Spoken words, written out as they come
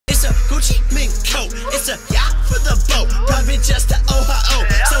Gucci mink coat. It's a yacht for the boat, private just to Ohio.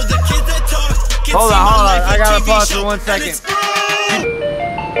 So the kids that talk can hold see on, my hold on. life I on gotta TV pause show. for 1 second.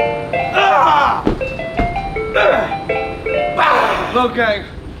 Okay,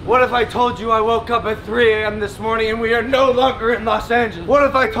 what if I told you I woke up at 3 a.m. this morning and we are no longer in Los Angeles? What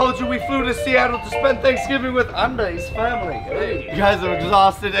if I told you we flew to Seattle to spend Thanksgiving with Anda's family? Hey, you guys are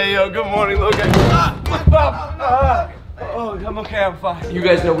exhausted. Hey, yo, good morning, Logan. Oh, I'm okay, I'm fine. You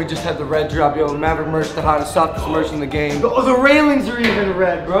guys know we just had the red drop, yo. Maverick merch, the hottest, softest merch in the game. Oh, the railings are even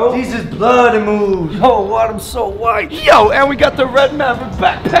red, bro. These is blood and moves. Yo, what? I'm so white. Yo, and we got the red Maverick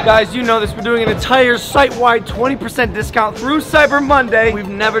backpack. Guys, you know this. We're doing an entire site-wide 20% discount through Cyber Monday. We've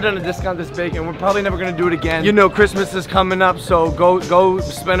never done a discount this big, and we're probably never gonna do it again. You know Christmas is coming up, so go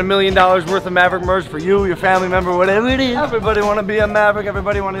spend $1 million worth of Maverick merch for you, your family member, whatever it is. Everybody wanna be a Maverick.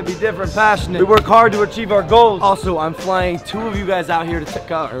 Everybody wanna be different, passionate. We work hard to achieve our goals. Also, I'm flying 2 of you guys out here to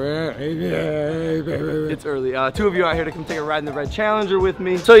take out. It's early. 2 of you out here to come take a ride in the red Challenger with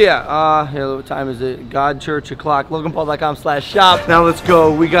me. So yeah, here, what time is it? God Church o'clock. LoganPaul.com/shop. Now let's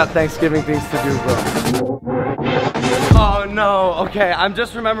go. We got Thanksgiving things to do, bro. Oh no, okay, I'm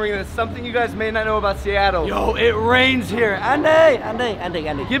just remembering this. Something you guys may not know about Seattle. Yo, it rains here. Andy.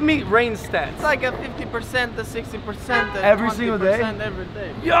 Give me rain stats. It's like a 50% to 60% to Every single day? every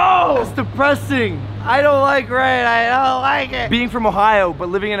day. Yo, that's depressing. I don't like rain, I don't like it. Being from Ohio, but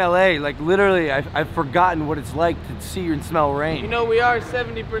living in LA, like literally, I've forgotten what it's like to see and smell rain. You know, we are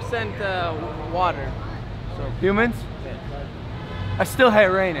 70% water. So humans? I still hate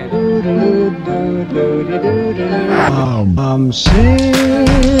rain, Andy. I'm singing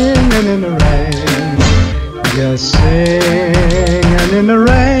in the rain, just singing in the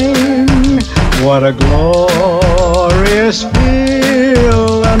rain. What a glorious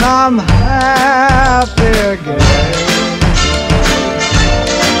feel, and I'm happy again.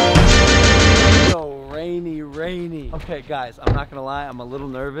 Rainy. Okay, guys, I'm not gonna lie, I'm a little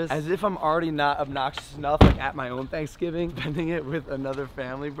nervous. As if I'm already not obnoxious enough, like at my own Thanksgiving, spending it with another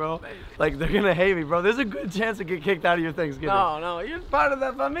family, bro. Like, they're gonna hate me, bro. There's a good chance to get kicked out of your Thanksgiving. No, you're part of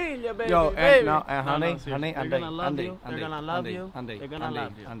that familia, baby. Yo, baby. Honey, they're gonna love you. They're gonna love you. They're gonna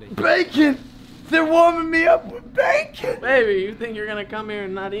love you. Bacon! They're warming me up with bacon! Baby, you think you're gonna come here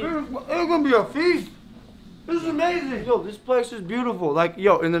and not eat? It's gonna be a feast. This is amazing. Yo, this place is beautiful. Like,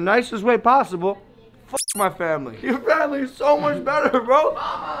 yo, in the nicest way possible. Fuck my family. Your family is so much better, bro.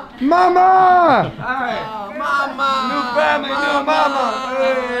 Mama! Alright. Mama! New family, new mama.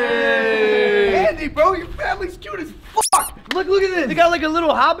 Hey. Andy, bro, your family's cute as fuck. Look at this. They got like a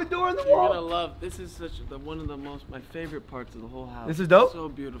little hobbit door in the wall. You're gonna love. This is such one of the my favorite parts of the whole house. This is dope? It's so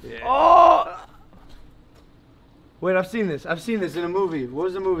beautiful. Yeah. Oh! Wait, I've seen this in a movie. What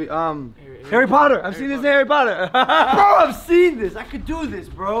was the movie? Harry Potter. I've seen this in Harry Potter. Bro, I've seen this. I could do this,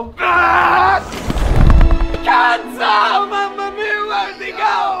 bro. Cazzo! Mamma mia, where'd they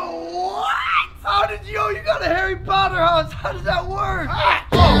go? What? How did you got a Harry Potter house. How does that work?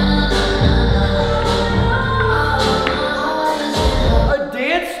 A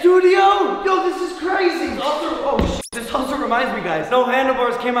dance studio? Yo, this is crazy. This also reminds me, guys, No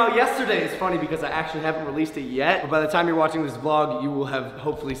Handlebars came out yesterday. It's funny because I actually haven't released it yet, but by the time you're watching this vlog, you will have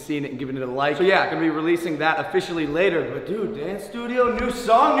hopefully seen it and given it a like. So yeah, gonna be releasing that officially later. But dude, dance studio, new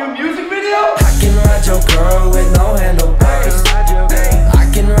song, new music video? I can ride your girl with no handlebars. I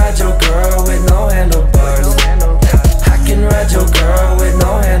can ride your girl with no handlebars. I can ride your girl with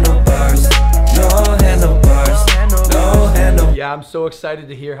no handlebars. No handlebars. No handlebars. Yeah, I'm so excited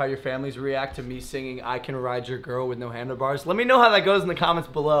to hear how your families react to me singing I Can Ride Your Girl with No Handlebars. Let me know how that goes in the comments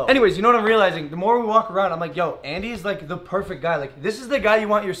below. Anyways, you know what I'm realizing? The more we walk around, I'm like, yo, Andy's like the perfect guy. Like, this is the guy you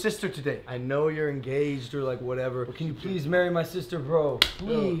want your sister to date. I know you're engaged or like whatever, but can you please marry my sister, bro?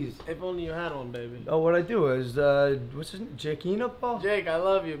 Please. If only you had one, baby. Oh, what I do is, what's his name? Jakina, Paul? Jake, I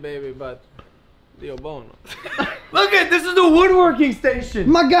love you, baby, but Dio Bono. Look at, this is the woodworking station.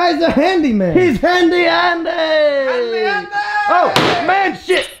 My guy's a handyman. He's handy Andy. Handy Andy. Oh, man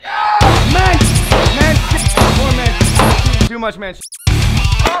shit. Man shit. More man shit. Too much man shit.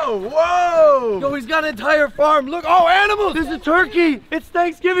 Oh, whoa. Yo, he's got an entire farm. Look, oh, animals. There's a turkey. It's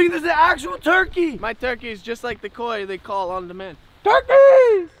Thanksgiving. There's an actual turkey. My turkey is just like the koi they call on demand.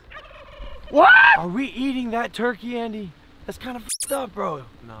 Turkeys. What? Are we eating that turkey, Andy? That's kind of f***ed up, bro. No,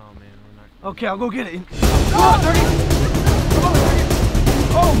 man, we're not. Okay, I'll go get it. Oh, turkey. Come on, turkey.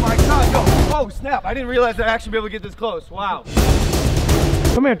 Oh my God, yo. Oh, snap. I didn't realize I'd actually be able to get this close. Wow.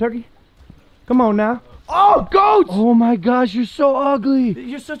 Come here, turkey. Come on now. Oh, goats! Oh my gosh, you're so ugly.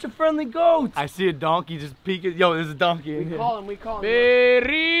 You're such a friendly goat. I see a donkey just peeking. Yo, there's a donkey in here. We call him.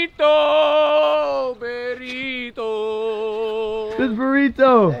 Burrito! Burrito! This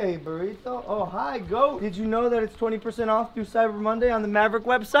burrito. Hey, burrito. Oh, hi, goat. Did you know that it's 20% off through Cyber Monday on the Maverick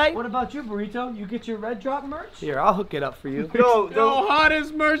website? What about you, burrito? You get your red drop merch? Here, I'll hook it up for you. Yo, the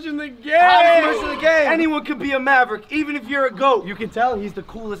hottest merch in the game. Hottest merch in the game. Anyone can be a Maverick, even if you're a goat. You can tell he's the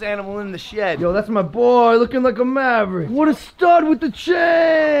coolest animal in the shed. Yo, that's my boy, looking like a Maverick. What a stud with the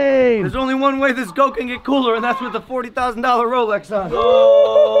chain. There's only one way this goat can get cooler, and that's with a $40,000 Rolex on.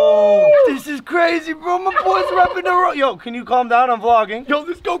 Oh, this is crazy, bro. My boy's repping the Rolex. Yo, can you calm down? I'm vlogging. Yo,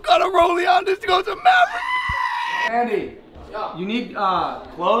 this goat got a Rollie on. This goat's a Maverick. Andy, you need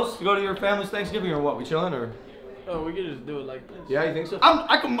clothes to go to your family's Thanksgiving or what? We chilling or? Oh, we could just do it like this. Yeah, you think so?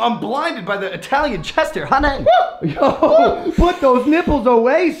 I'm blinded by the Italian chest hair, honey. Yo, put those nipples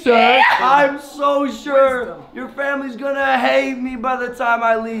away, sir. I'm so sure your family's gonna hate me by the time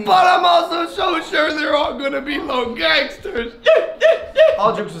I leave. But I'm also so sure they're all gonna be low gangsters.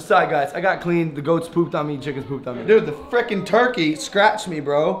 All jokes aside, guys, I got clean. The goats pooped on me, chickens pooped on me. Dude, the frickin' turkey scratched me,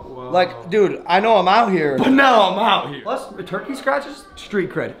 bro. Whoa. Like, dude, I know I'm out here, but now I'm out here. Plus, the turkey scratches, street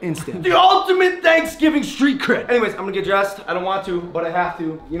cred, instant. The ultimate Thanksgiving street cred. Anyways, I'm gonna get dressed. I don't want to, but I have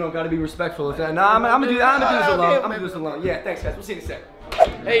to. You know, gotta be respectful of that. Nah, I'm gonna do this alone. I'm gonna do this alone. Yeah, thanks, guys. We'll see you in a sec.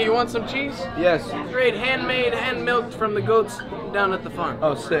 Hey, you want some cheese? Yes. Great, handmade, hand milked from the goats down at the farm.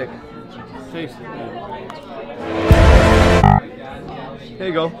 Oh, sick. Taste it. There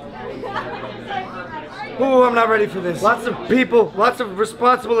you go. Ooh, I'm not ready for this. Lots of people, lots of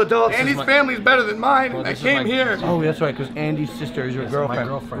responsible adults. Andy's family's better than mine. I came here. Oh, that's right, because Andy's sister is your girlfriend. My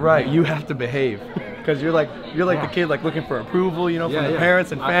girlfriend. Right, you have to behave. Because you're like the kid like looking for approval, you know, from the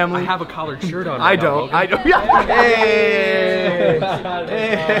parents and family. I have a collared shirt on. I don't. Hey!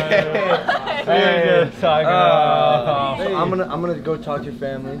 Hey! I'm gonna go talk to your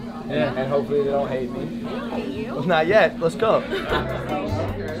family. Yeah. And hopefully they don't hate me. They don't hate you. Well, not yet. Let's go.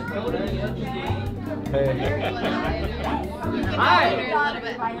 Hey. Hi.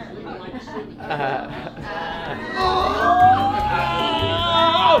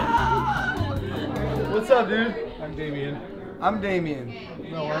 What's up, dude? I'm Damien. I'm Damien.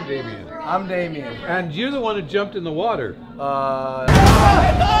 No, I'm Damien. I'm Damien. And you're the one who jumped in the water. That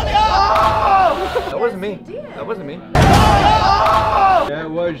wasn't me. That wasn't me. That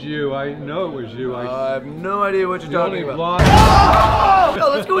was you. I know it was you. I have no idea what you're talking about. No,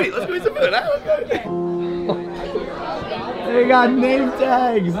 let's go eat. Let's go eat some food. They got name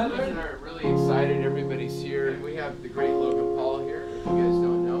tags. We're really excited. Everybody's here. We have the great Logan here. If you guys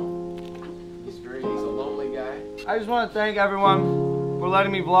don't know, he's a lonely guy. I just want to thank everyone for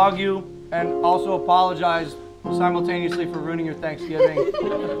letting me vlog you and also apologize simultaneously for ruining your Thanksgiving.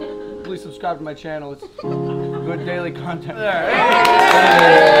 Please subscribe to my channel. It's good daily content. Pull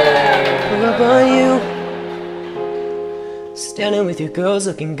up on you, standing with your girls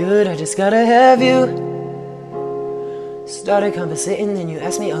looking good. I just gotta have you. Started conversating, then you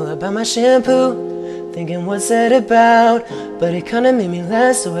asked me all about my shampoo. Thinking what's that about, but it kinda made me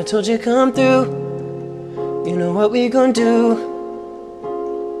laugh, so I told you come through. You know what we gon' do.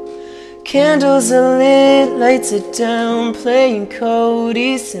 Candles are lit, lights are down, playing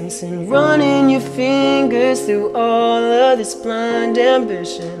Cody Simpson, running your fingers through all of this blind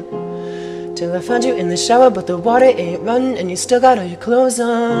ambition. Till I found you in the shower, but the water ain't running, and you still got all your clothes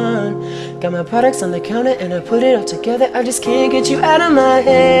on. Got my products on the counter, and I put it all together. I just can't get you out of my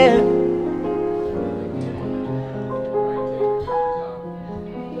hair.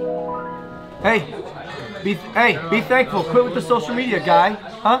 Hey, be thankful. Quit with the social media, guy.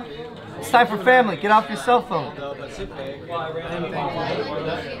 Huh? It's time for family. Get off your cell phone.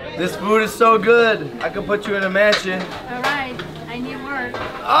 This food is so good. I could put you in a mansion. All right, I need work.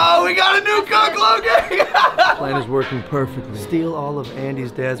 Oh, we got a new cook, Logan! Plan is working perfectly. Steal all of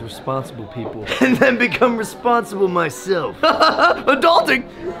Andy's dad's responsible people. And then become responsible myself. Adulting!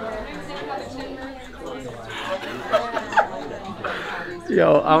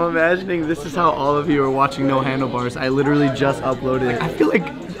 Yo, I'm imagining this is how all of you are watching No Handlebars. I literally just uploaded it. I feel like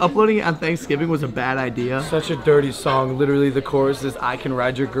uploading it on Thanksgiving was a bad idea. Such a dirty song. Literally the chorus is I can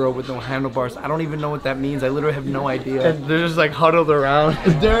ride your girl with no handlebars. I don't even know what that means. I literally have no idea. And they're just like huddled around.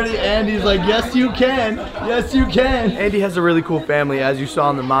 Dirty Andy's like, yes you can. Yes you can. Andy has a really cool family as you saw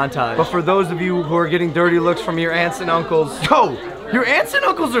in the montage. But for those of you who are getting dirty looks from your aunts and uncles, yo! Your aunts and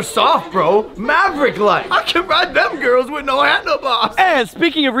uncles are soft, bro. Maverick like. I can ride them girls with no handlebars. And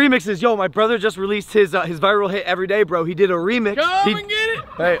speaking of remixes, yo, my brother just released his viral hit Everyday, bro. He did a remix. Come and get it.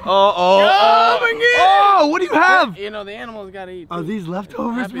 Hey, Come and get it. Oh, what do you have? You know, the animals gotta eat. Are these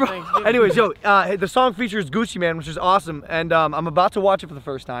leftovers, Happy bro? Thanksgiving. Anyways, yo, the song features Gucci Man, which is awesome, and I'm about to watch it for the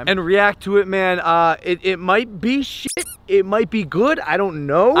first time and react to it, man. It might be shit. It might be good. I don't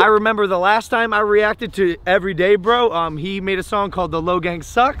know. I remember the last time I reacted to Everyday, bro. He made a song called The Logan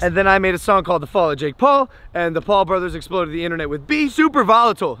Sucks, and then I made a song called The Fall of Jake Paul, and the Paul brothers exploded the internet with B. Super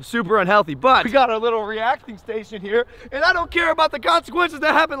volatile, super unhealthy. But we got our little reacting station here, and I don't care about the consequences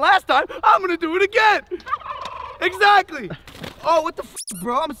that happened last time. I'm gonna do it again. Exactly. Oh, what the f,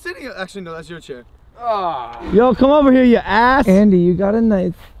 bro? I'm sitting here. Actually, no, that's your chair. Yo, come over here, you ass. Andy, you got a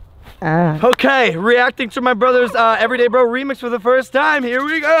nice ass. Okay, reacting to my brother's Everyday Bro remix for the first time. Here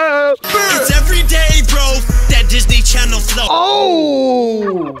we go. It's everyday, bro. That Disney Channel flow.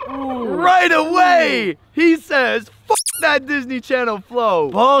 Oh, right away. He says, "Fuck that Disney Channel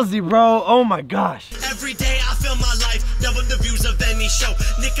flow." Ballsy, bro. Oh my gosh. Every day I feel my life, double the views of any show.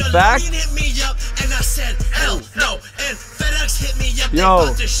 Back. Nickelodeon hit me up, and I said, hell no. And FedEx hit me up, they Yo.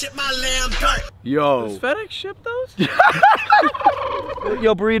 about to ship my lamb dirt. Yo. Does FedEx ship those?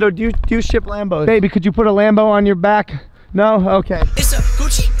 Yo, Burrito, do you ship Lambos? Baby, could you put a Lambo on your back? No? Okay. It's a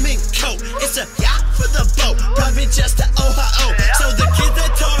Gucci mink coat. It's a yacht for the boat. Private just to Ohio. So the kids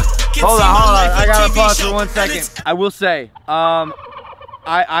that talk can Hold see on, my hold on. life I on gotta TV pause show. for 1 And second. it's I will say,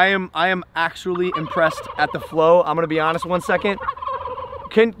 I am actually impressed at the flow. I'm gonna be honest 1 second.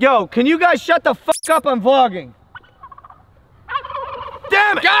 Can you guys shut the fuck up? I'm vlogging.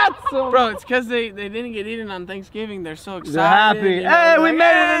 Damn it! Bro, it's because they didn't get eaten on Thanksgiving. They're so excited. They're happy. you know, Hey, we like, made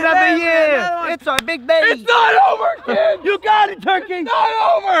it "Hey, another hey, year. another one." It's our big baby. It's not over, kid. You got it, turkey. Not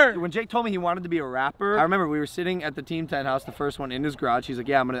over. When Jake told me he wanted to be a rapper, I remember we were sitting at the Team 10 house, the first one in his garage. He's like,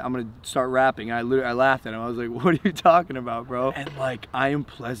 "Yeah, I'm gonna start rapping." And I laughed at him. I was like, "What are you talking about, bro?" And like, I am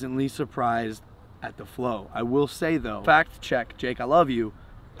pleasantly surprised at the flow. I will say though, fact check, Jake, I love you.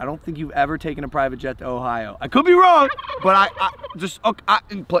 I don't think you've ever taken a private jet to Ohio. I could be wrong, but I just okay. And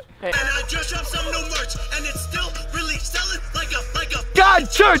I just dropped some new merch, and it's still really selling like a God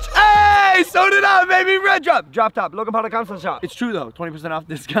church, hey, so did I, baby. Red drop top, LoganPaul.com/shop. It's true though, 20% off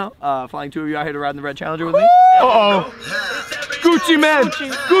discount. Flying 2 of you out here to ride in the red Challenger with me. Uh-oh. Gucci man,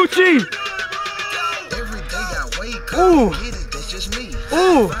 Gucci. Every day I wake Ooh. up, get it, that's just me.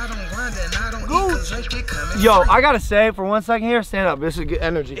 Ooh. If I don't grind, then I don't eat, 'cause that shit coming Yo, free. I gotta say, for 1 second here, stand up. This is good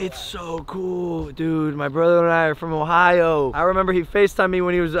energy. It's so cool, dude. My brother and I are from Ohio. I remember he FaceTimed me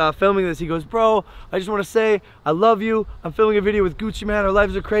when he was filming this. He goes, "Bro, I just want to say I love you. I'm filming a video with Gucci Man. Our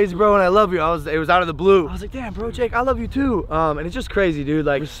lives are crazy, bro, and I love you." It was out of the blue. I was like, "Damn, bro, Jake, I love you too." And it's just crazy, dude.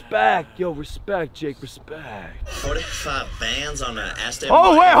 Like, respect, yo, respect, Jake, respect. 45 bands on an Aston.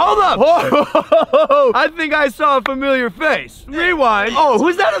 Oh wait, hold up! Whoa. I think I saw a familiar face. Rewind. Oh,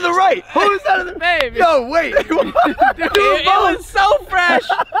 who's that on the right? Who's that on the? Baby. Yo, wait. Dude, it was so fresh.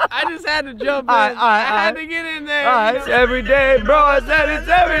 I just had to jump in. Alright, I had to get in there. Alright, you it's know? every day, bro. I said it's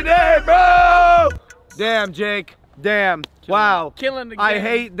every day, bro. Damn, Jake. Damn. Wow. Killing the game. I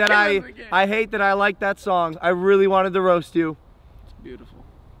hate that I hate that I like that song. I really wanted to roast you. It's beautiful.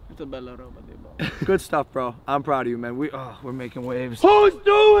 It's a bella roba de ball. Good stuff, bro. I'm proud of you, man. We're making waves. Who's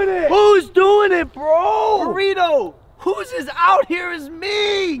doing it? Who's doing it, bro? Burrito. Who's as out here as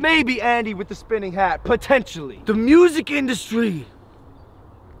me? Maybe Andy with the spinning hat, potentially. The music industry.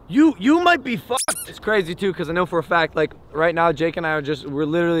 You might be fucked. It's crazy too, because I know for a fact, like right now, Jake and I we're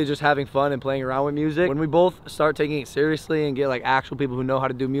literally just having fun and playing around with music. When we both start taking it seriously and get like actual people who know how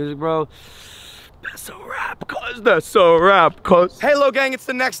to do music, bro, that's a rap, cuz. That's a rap, cuz. Hey, Lo gang, it's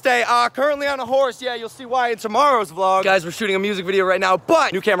the next day. Currently on a horse. Yeah, you'll see why in tomorrow's vlog. Guys, we're shooting a music video right now,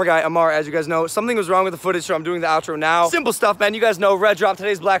 but new camera guy, Amar, as you guys know, something was wrong with the footage, so I'm doing the outro now. Simple stuff, man. You guys know, red drop.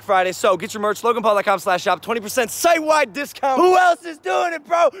 Today's Black Friday, so get your merch, LoganPaul.com/shop, 20% site-wide discount. Who else is doing it,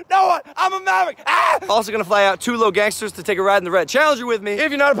 bro? No one. I'm a Maverick. Ah! Also gonna fly out 2 Lo gangsters to take a ride in the red Challenger with me. If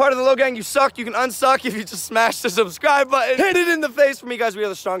you're not a part of the Lo gang, you suck. You can unsuck if you just smash the subscribe button. Hit it in the face for me, guys. We are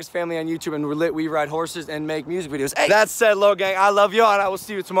the strongest family on YouTube, and we're lit. We ride horses and make music videos. Hey, that said, Lo gang, I love y'all, and I will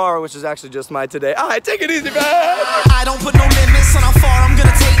see you tomorrow, which is actually just my today. All right, take it easy, man. I don't put no limits on how far I'm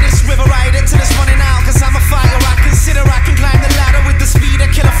gonna